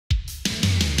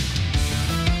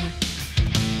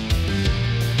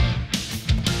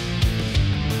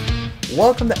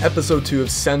Welcome to episode 2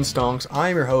 of Sens Stonks. I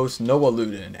am your host, Noah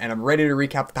Luden, and I'm ready to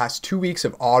recap the past 2 weeks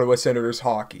of Ottawa Senators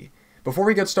hockey. Before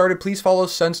we get started, please follow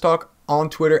Sens Talk on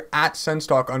Twitter at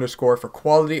 @SensTalk_ for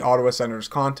quality Ottawa Senators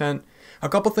content. A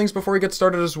couple things before we get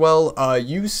started as well.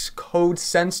 Use code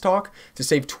SensTalk to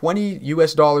save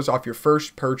 $20 off your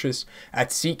first purchase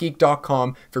at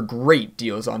SeatGeek.com for great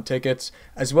deals on tickets.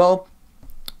 As well,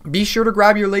 be sure to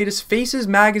grab your latest Faces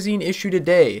magazine issue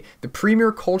today, the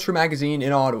premier culture magazine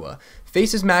in Ottawa.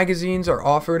 Faces magazines are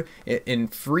offered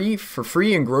for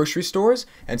free in grocery stores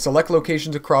and select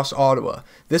locations across Ottawa.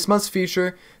 This month's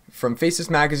feature from Faces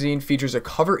magazine features a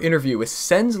cover interview with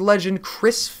Sens legend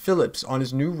Chris Phillips on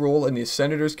his new role in the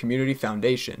Senators Community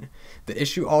Foundation. The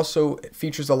issue also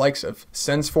features the likes of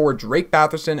Sens forward Drake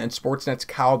Batherson and Sportsnet's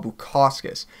Kyle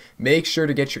Bukauskas. Make sure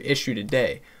to get your issue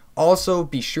today. Also,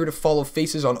 be sure to follow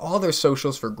Faces on all their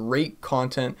socials for great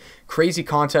content, crazy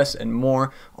contests, and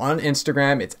more. On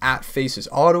Instagram, it's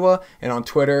 @FacesOttawa, and on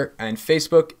Twitter and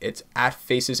Facebook, it's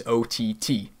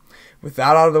 @FacesOTT. With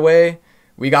that out of the way,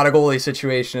 we got a goalie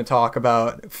situation to talk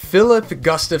about. Filip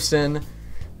Gustavsson,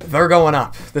 they're going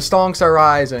up. The Stonks are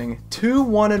rising.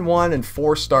 2-1-1 in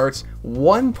 4 starts,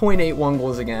 1.81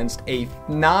 goals against, a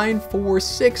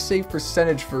 .946 save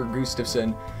percentage for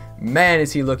Gustavsson. Man,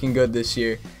 is he looking good this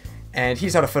year. And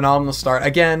he's had a phenomenal start.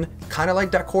 Again, kind of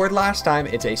like Decord last time,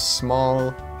 it's a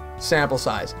small sample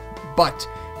size. But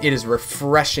it is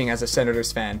refreshing as a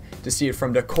Senators fan to see it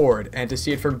from Decord and to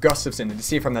see it from Gustavsson and to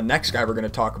see it from the next guy we're going to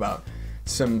talk about.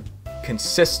 Some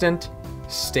consistent,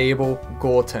 stable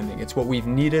goaltending. It's what we've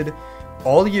needed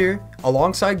all year,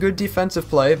 alongside good defensive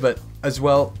play, but as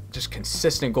well, just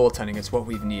consistent goaltending. It's what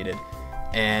we've needed.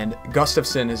 And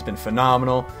Gustavsson has been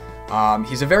phenomenal.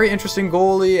 He's a very interesting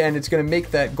goalie, and it's going to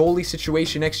make that goalie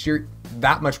situation next year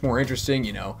that much more interesting.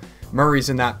 You know, Murray's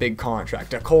in that big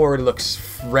contract. Decord looks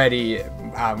ready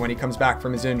when he comes back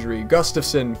from his injury.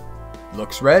 Gustavsson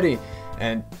looks ready.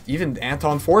 And even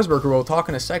Anton Forsberg, who we'll talk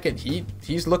in a second,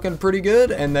 he's looking pretty good.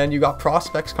 And then you got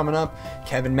prospects coming up,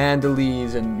 Kevin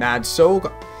Mandolese and Mad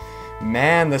Sogard.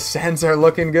 Man, the Sens are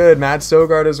looking good. Mad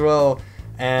Sogard as well.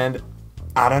 And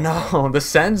I don't know, the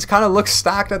Sens kind of look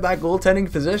stacked at that goaltending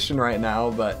position right now,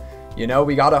 but, you know,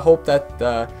 we got to hope that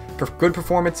good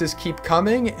performances keep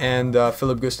coming and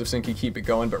Filip Gustavsson can keep it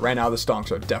going, but right now the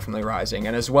Stonks are definitely rising.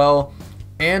 And as well,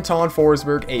 Anton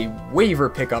Forsberg, a waiver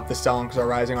pickup, the Stonks are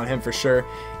rising on him for sure.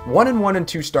 1-1 in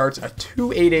 2 starts, a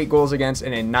 .288 goals against,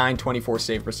 and a .924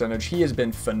 save percentage. He has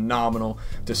been phenomenal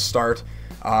to start.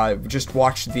 Just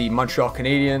watched the Montreal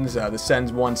Canadiens, the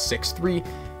Sens won 6-3,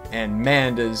 and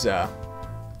man, does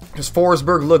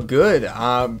Forsberg look good.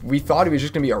 We thought he was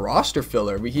just gonna be a roster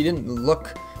filler. He didn't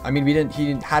look. I mean,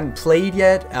 he hadn't played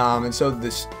yet, and so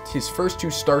his first 2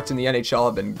 starts in the NHL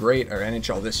have been great, or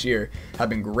NHL this year have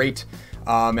been great,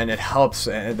 and it helps.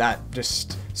 That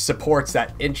just supports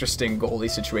that interesting goalie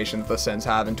situation that the Sens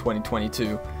have in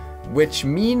 2022, which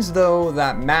means though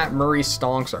that Matt Murray's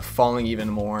Stonks are falling even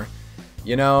more.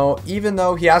 You know, even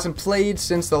though he hasn't played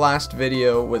since the last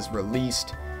video was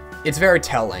released, it's very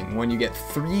telling when you get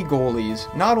 3 goalies,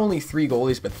 not only 3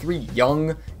 goalies, but 3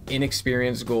 young,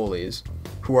 inexperienced goalies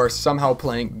who are somehow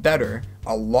playing better,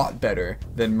 a lot better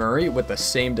than Murray with the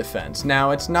same defense.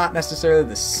 Now, it's not necessarily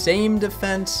the same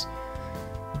defense,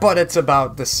 but it's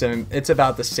about the same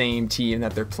team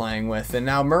that they're playing with. And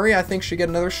now Murray, I think, should get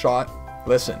another shot.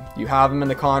 Listen, you have him in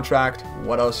the contract.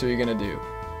 What else are you going to do?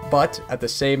 But at the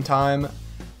same time,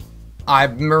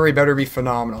 Murray better be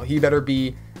phenomenal. He better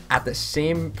be at the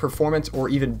same performance or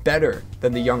even better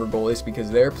than the younger goalies,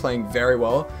 because they're playing very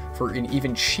well for an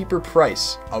even cheaper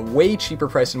price, a way cheaper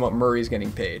price than what Murray is getting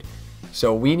paid.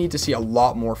 So we need to see a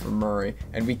lot more from Murray,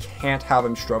 and we can't have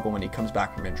him struggle when he comes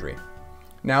back from injury.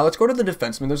 Now let's go to the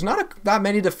defensemen. There's not that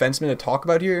many defensemen to talk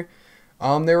about here.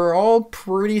 They were all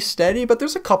pretty steady, but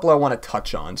there's a couple I want to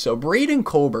touch on. So Braden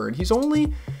Coburn, he's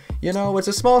only, you know, it's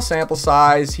a small sample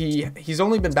size. He's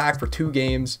only been back for 2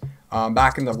 games.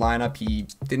 Back in the lineup, he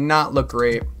did not look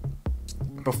great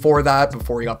before he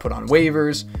got put on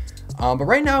waivers. But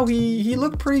right now, he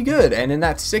looked pretty good. And in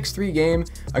that 6-3 game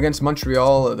against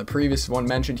Montreal, the previous one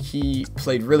mentioned, he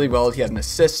played really well. He had an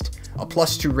assist, a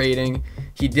 +2 rating.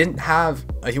 He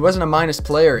wasn't a minus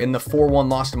player in the 4-1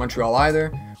 loss to Montreal either,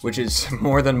 which is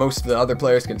more than most of the other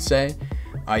players can say.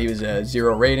 He was a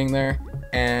 0 rating there.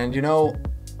 And, you know,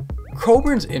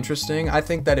 Coburn's interesting. I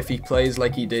think that if he plays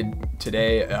like he did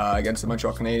today against the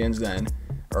Montreal Canadiens,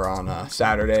 or on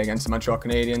Saturday against the Montreal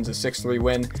Canadiens, a 6-3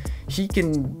 win, he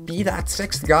can be that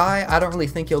 6th guy. I don't really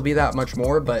think he'll be that much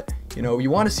more, but You know, you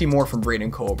want to see more from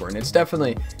Braden Coburn. It's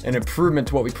definitely an improvement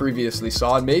to what we previously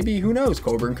saw. And maybe, who knows,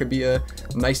 Coburn could be a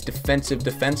nice defensive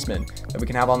defenseman that we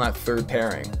can have on that third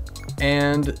pairing.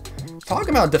 And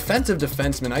talking about defensive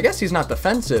defenseman, I guess he's not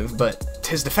defensive, but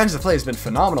his defensive play has been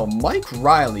phenomenal. Mike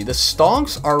Riley, the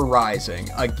Stonks are rising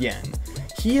again.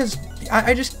 He is,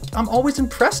 I'm always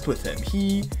impressed with him.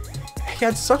 He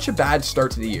had such a bad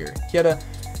start to the year. He had a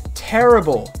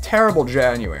terrible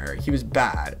January. He was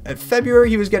bad. At February,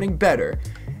 he was getting better.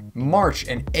 March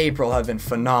and April have been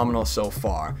phenomenal so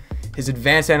far. His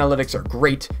advanced analytics are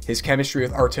great. His chemistry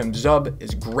with Artem Zub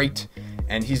is great.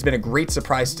 And he's been a great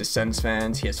surprise to Sens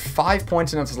fans. He has 5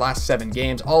 points in his last 7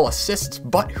 games, all assists,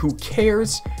 but who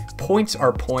cares? Points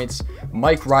are points.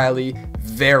 Mike Riley,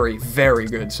 very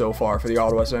good so far for the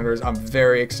Ottawa Senators. I'm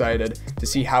very excited to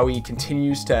see how he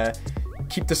continues to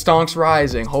keep the Stonks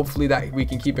rising. Hopefully that we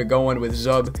can keep it going with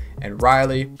Zub and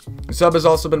Riley. Zub has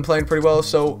also been playing pretty well,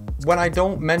 so when I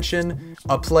don't mention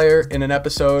a player in an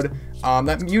episode,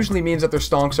 that usually means that their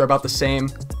Stonks are about the same.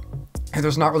 And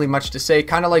there's not really much to say.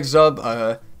 Kind of like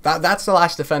Zub, that's the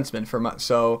last defenseman for much.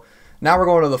 So now we're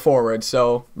going to the forward.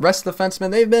 So rest of the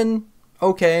defensemen, they've been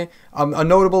okay. A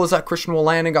notable is that Christian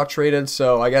Wolanin got traded,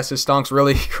 so I guess his Stonks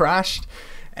really crashed.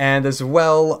 And as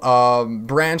well,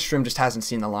 Brandstrom just hasn't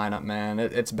seen the lineup, man.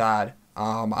 It's bad.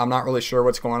 I'm not really sure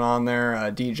what's going on there.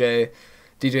 DJ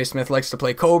Smith likes to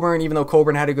play Coburn, even though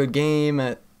Coburn had a good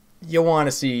game. You want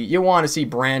to see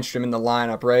Brandstrom in the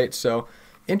lineup, right? So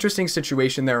interesting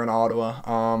situation there in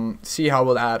Ottawa. See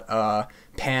how that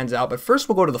pans out. But first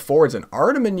we'll go to the forwards. And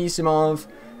Artem Anisimov,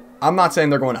 I'm not saying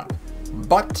they're going up,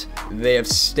 but they have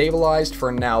stabilized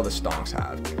for now, the Stonks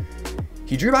have.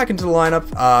 He drew back into the lineup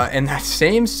in that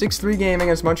same 6-3 game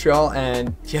against Montreal,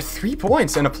 and he had 3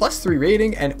 points and a +3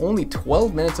 rating and only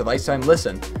 12 minutes of ice time.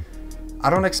 Listen, I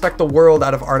don't expect the world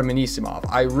out of Artem Anisimov.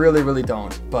 I really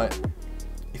don't. But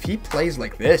if he plays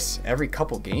like this every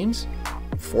couple games,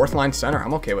 4th line center,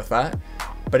 I'm okay with that.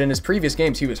 But in his previous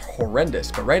games, he was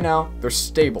horrendous. But right now, they're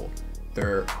stable.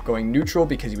 They're going neutral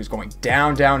because he was going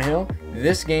downhill.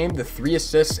 This game, the 3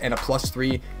 assists and a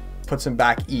 +3 puts him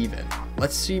back even.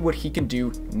 Let's see what he can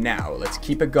do now. Let's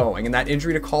keep it going. And that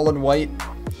injury to Colin White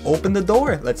opened the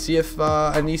door. Let's see if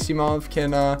Anisimov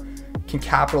can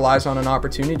capitalize on an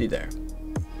opportunity there.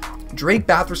 Drake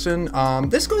Batherson,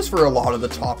 this goes for a lot of the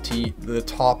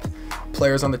top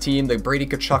players on the team, the Brady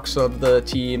Tkachuks of the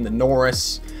team, the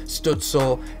Norris,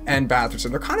 Stützle, and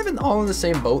Batherson. They're kind of all in the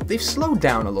same boat. They've slowed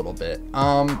down a little bit.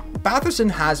 Batherson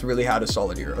has really had a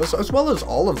solid year, as well as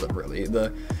all of them, really.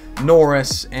 The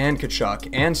Norris and Tkachuk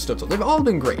and Stützle, they've all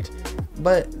been great.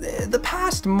 But the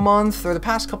past month or the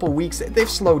past couple weeks, they've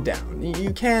slowed down.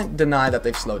 You can't deny that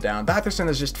they've slowed down. Batherson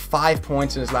has just 5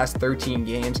 points in his last 13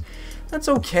 games. That's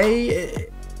okay.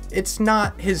 It's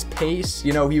not his pace.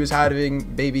 You know, he was having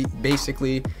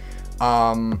basically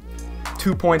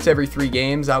 2 points every 3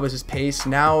 games. That was his pace.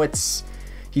 Now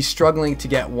he's struggling to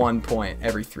get 1 point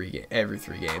every three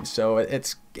games. So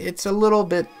it's a little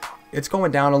bit, it's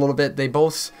going down a little bit. They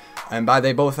both, and by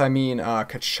they both I mean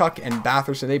Tkachuk and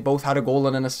Batherson, they both had a goal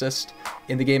and an assist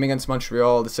in the game against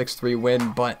Montreal, the 6-3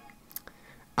 win. But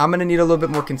I'm going to need a little bit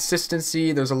more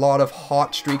consistency. There's a lot of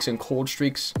hot streaks and cold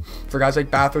streaks for guys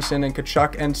like Batherson and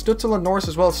Tkachuk, and Stützle and Norris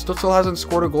as well. Stützle hasn't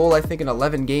scored a goal, I think, in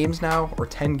 11 games now, or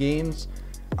 10 games.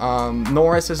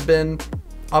 Norris has been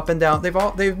up and down.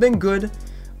 They've been good,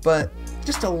 but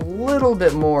just a little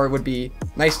bit more would be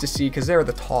nice to see, because they're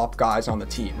the top guys on the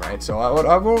team, right? So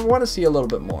I would want to see a little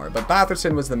bit more. But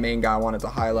Batherson was the main guy I wanted to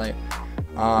highlight.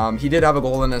 He did have a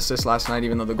goal and an assist last night,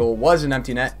 even though the goal was an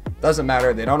empty net. Doesn't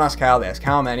matter. They don't ask Cal. They ask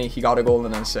how many. He got a goal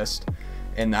and an assist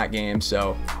in that game.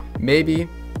 So maybe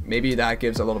that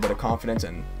gives a little bit of confidence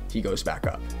and he goes back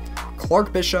up.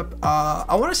 Clark Bishop,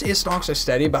 I want to say his Stonks are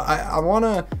steady, but I want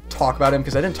to talk about him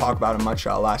because I didn't talk about him much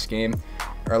last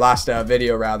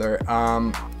video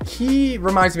rather. He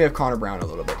reminds me of Connor Brown a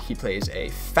little bit. He plays a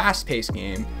fast-paced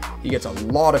game. He gets a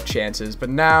lot of chances,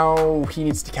 but now he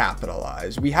needs to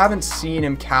capitalize. We haven't seen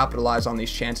him capitalize on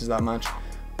these chances that much.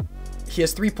 He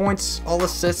has 3 points, all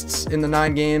assists in the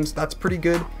 9 games. That's pretty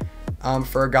good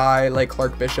for a guy like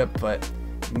Clark Bishop, but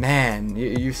man,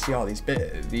 you see all these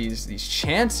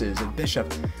chances of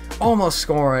Bishop almost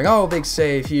scoring. Oh, big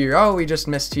save here. Oh, he just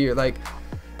missed here. Like,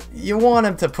 you want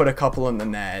him to put a couple in the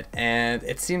net, and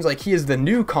it seems like he is the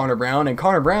new Connor Brown, and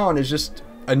Connor Brown is just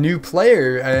a new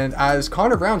player. And as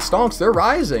Connor Brown Stonks, they're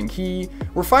rising.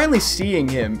 We're finally seeing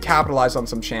him capitalize on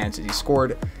some chances. He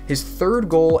scored his third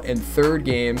goal in 3rd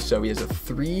game, so he has a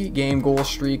 3-game goal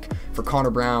streak for Connor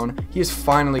Brown. He is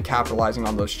finally capitalizing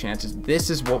on those chances. This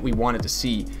is what we wanted to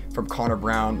see from Connor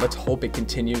Brown. Let's hope it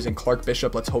continues, and Clark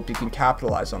Bishop, let's hope he can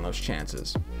capitalize on those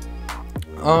chances.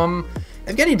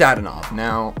 Evgeny Dadonov,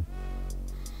 now,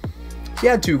 he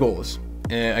had 2 goals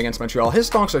against Montreal. His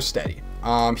stonks are steady.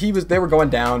 They were going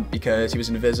down because he was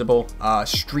invisible,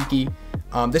 streaky.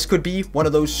 This could be one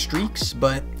of those streaks,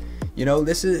 but you know,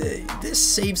 this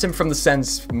saves him from the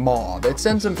Sens mob. It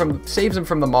saves him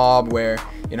from the mob where,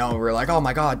 you know, we're like, oh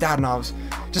my god, Dadonov's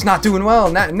just not doing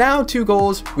well. Now 2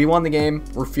 goals, we won the game,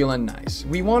 we're feeling nice.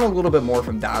 We want a little bit more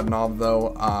from Dadonov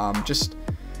though. Just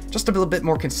a little bit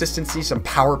more consistency, some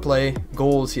power play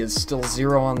goals. He is still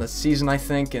 0 on the season, I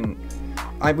think, and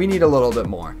we need a little bit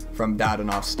more from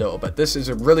Dadonov still, but this is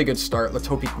a really good start. Let's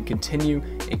hope he can continue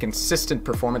a consistent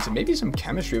performance and maybe some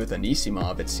chemistry with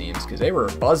Anisimov, it seems, because they were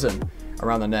buzzing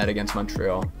around the net against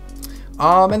Montreal.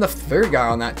 And the 3rd guy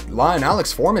on that line,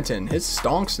 Alex Formenton, his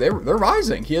stonks, they're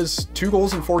rising. He has 2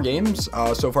 goals in 4 games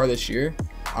so far this year.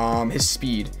 His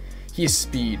speed,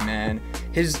 man.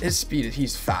 His speed,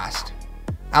 he's fast.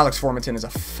 Alex Formenton is a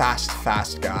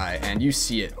fast guy, and you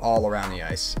see it all around the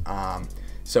ice.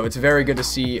 So it's very good to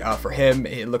see for him.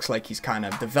 It looks like he's kind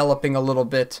of developing a little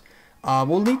bit.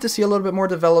 We'll need to see a little bit more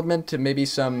development and maybe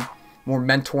some more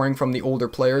mentoring from the older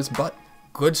players, but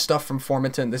good stuff from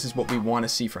Formenton. This is what we want to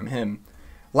see from him.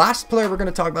 Last player we're going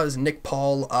to talk about is Nick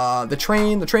Paul. The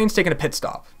train's taking a pit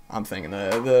stop. I'm thinking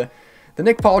the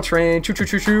Nick Paul train,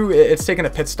 it's taking a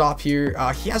pit stop here.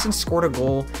 He hasn't scored a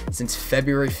goal since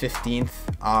February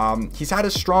 15th. He's had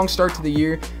a strong start to the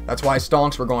year. That's why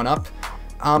stonks were going up.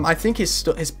 I think his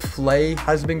play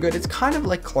has been good. It's kind of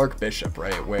like Clark Bishop,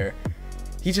 right, where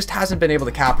he just hasn't been able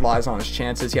to capitalize on his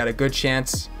chances. He had a good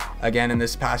chance again in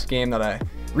this past game that I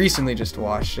recently just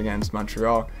watched against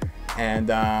Montreal,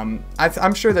 and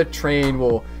I'm sure the train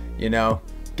will, you know,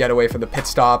 get away from the pit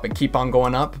stop and keep on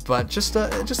going up. But just a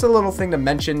little thing to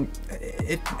mention,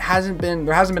 there hasn't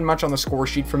been much on the score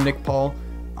sheet from Nick Paul.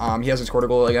 He hasn't scored a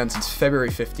goal again since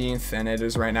February 15th, and it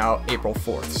is right now April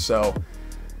 4th. So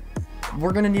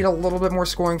we're going to need a little bit more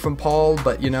scoring from Paul,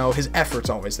 but, you know, his effort's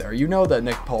always there. You know that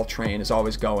Nick Paul train is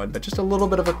always going, but just a little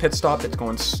bit of a pit stop. It's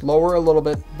going slower a little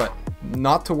bit, but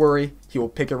not to worry. He will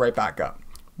pick it right back up.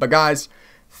 But, guys,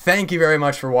 thank you very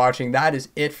much for watching. That is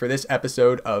it for this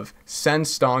episode of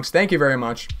Sens Stonks. Thank you very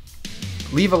much.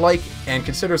 Leave a like and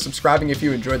consider subscribing if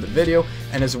you enjoyed the video,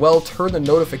 and as well turn the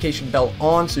notification bell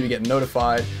on so you get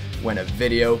notified when a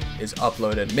video is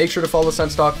uploaded. Make sure to follow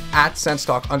SensTalk at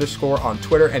SensTalk_ on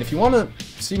Twitter. And if you want to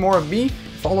see more of me,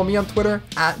 follow me on Twitter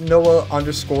at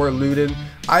Noah_Luden.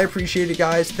 I appreciate it,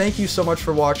 guys. Thank you so much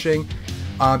for watching.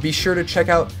 Be sure to check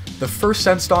out the first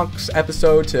Sens Stonks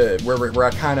episode where I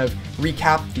kind of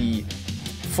recap the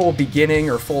full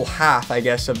beginning or full half, I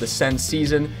guess, of the Sens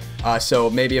season. So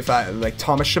maybe if like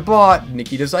Thomas Chabot,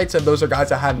 Nikita Zaitsev, those are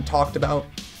guys I hadn't talked about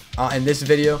in this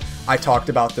video. I talked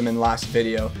about them in the last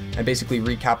video and basically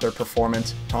recap their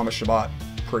performance. Thomas Chabot,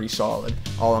 pretty solid.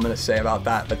 All I'm going to say about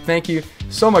that. But thank you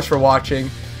so much for watching.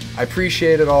 I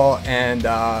appreciate it all, and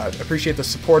appreciate the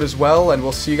support as well. And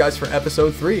we'll see you guys for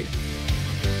episode 3.